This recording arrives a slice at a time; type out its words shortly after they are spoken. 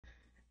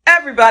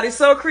Everybody's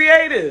so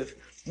creative.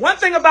 One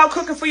thing about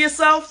cooking for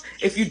yourself,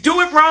 if you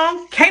do it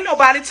wrong, can't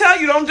nobody tell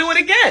you don't do it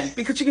again,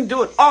 because you can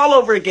do it all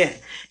over again.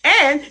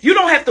 And you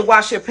don't have to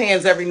wash your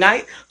pans every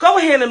night. Go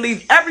ahead and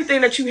leave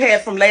everything that you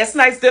had from last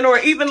night's dinner or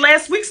even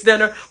last week's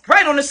dinner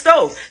right on the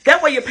stove.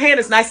 That way your pan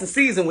is nice and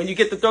seasoned when you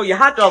get to throw your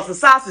hot dogs and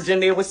sausage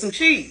in there with some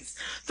cheese.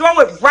 Throw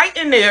it right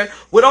in there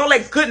with all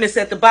that goodness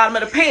at the bottom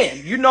of the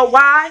pan. You know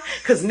why?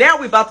 Because now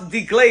we're about to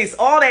deglaze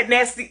all that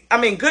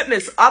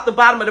goodness out the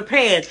bottom of the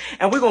pan.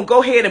 And we're going to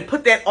go ahead and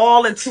put that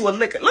all into a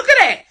liquor. Look at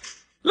that.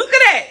 Look at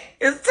that.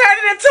 It's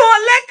turning into a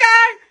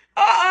liquor.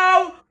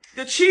 Uh-oh.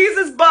 The cheese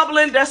is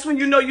bubbling. That's when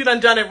you know you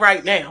done it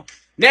right now.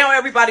 Now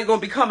everybody going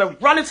to be coming,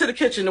 running to the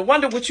kitchen to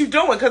wonder what you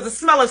doing because it's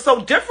smelling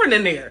so different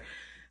in there.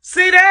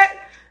 See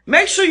that?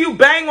 Make sure you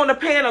bang on the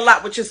pan a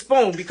lot with your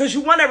spoon because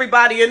you want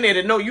everybody in there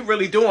to know you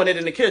really doing it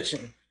in the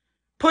kitchen.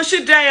 Push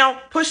it down.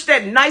 Push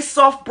that nice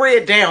soft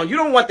bread down. You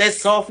don't want that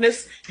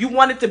softness. You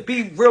want it to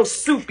be real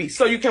soupy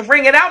so you can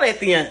wring it out at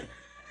the end.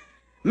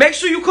 Make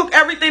sure you cook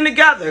everything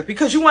together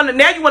because you want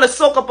to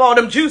soak up all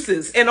them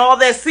juices and all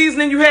that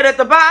seasoning you had at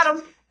the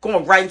bottom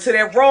going right into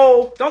that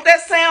roll. Don't that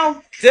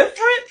sound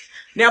different?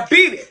 Now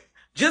beat it.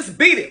 Just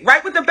beat it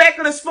right with the back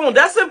of the spoon.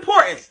 That's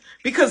important.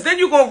 Because then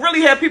you're going to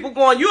really have people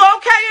going, you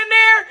okay in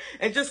there?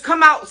 And just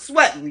come out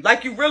sweating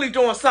like you're really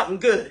doing something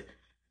good.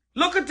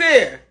 Look at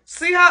there.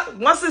 See how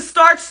once it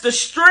starts, the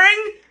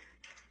string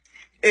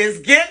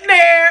is getting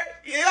there.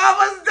 You're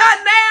almost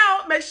done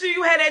now. Make sure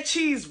you have that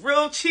cheese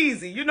real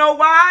cheesy. You know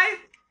why?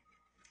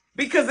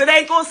 Because it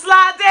ain't going to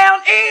slide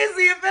down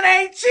easy if it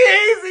ain't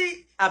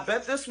cheesy. I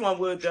bet this one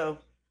would though.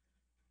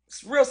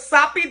 It's real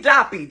soppy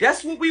doppy.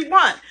 That's what we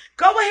want.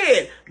 Go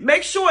ahead.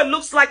 Make sure it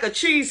looks like a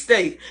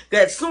cheesesteak.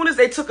 That as soon as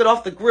they took it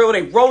off the grill,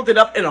 they rolled it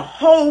up in a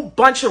whole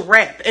bunch of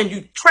wrap. And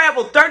you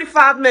traveled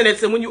 35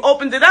 minutes. And when you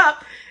opened it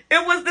up,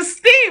 it was the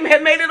steam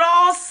had made it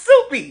all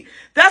soupy.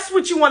 That's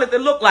what you want it to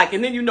look like.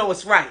 And then you know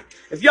it's right.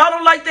 If y'all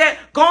don't like that,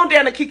 go on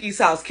down to Kiki's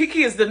house.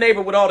 Kiki is the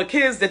neighbor with all the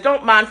kids that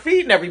don't mind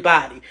feeding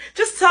everybody.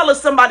 Just tell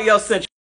us somebody else sent you.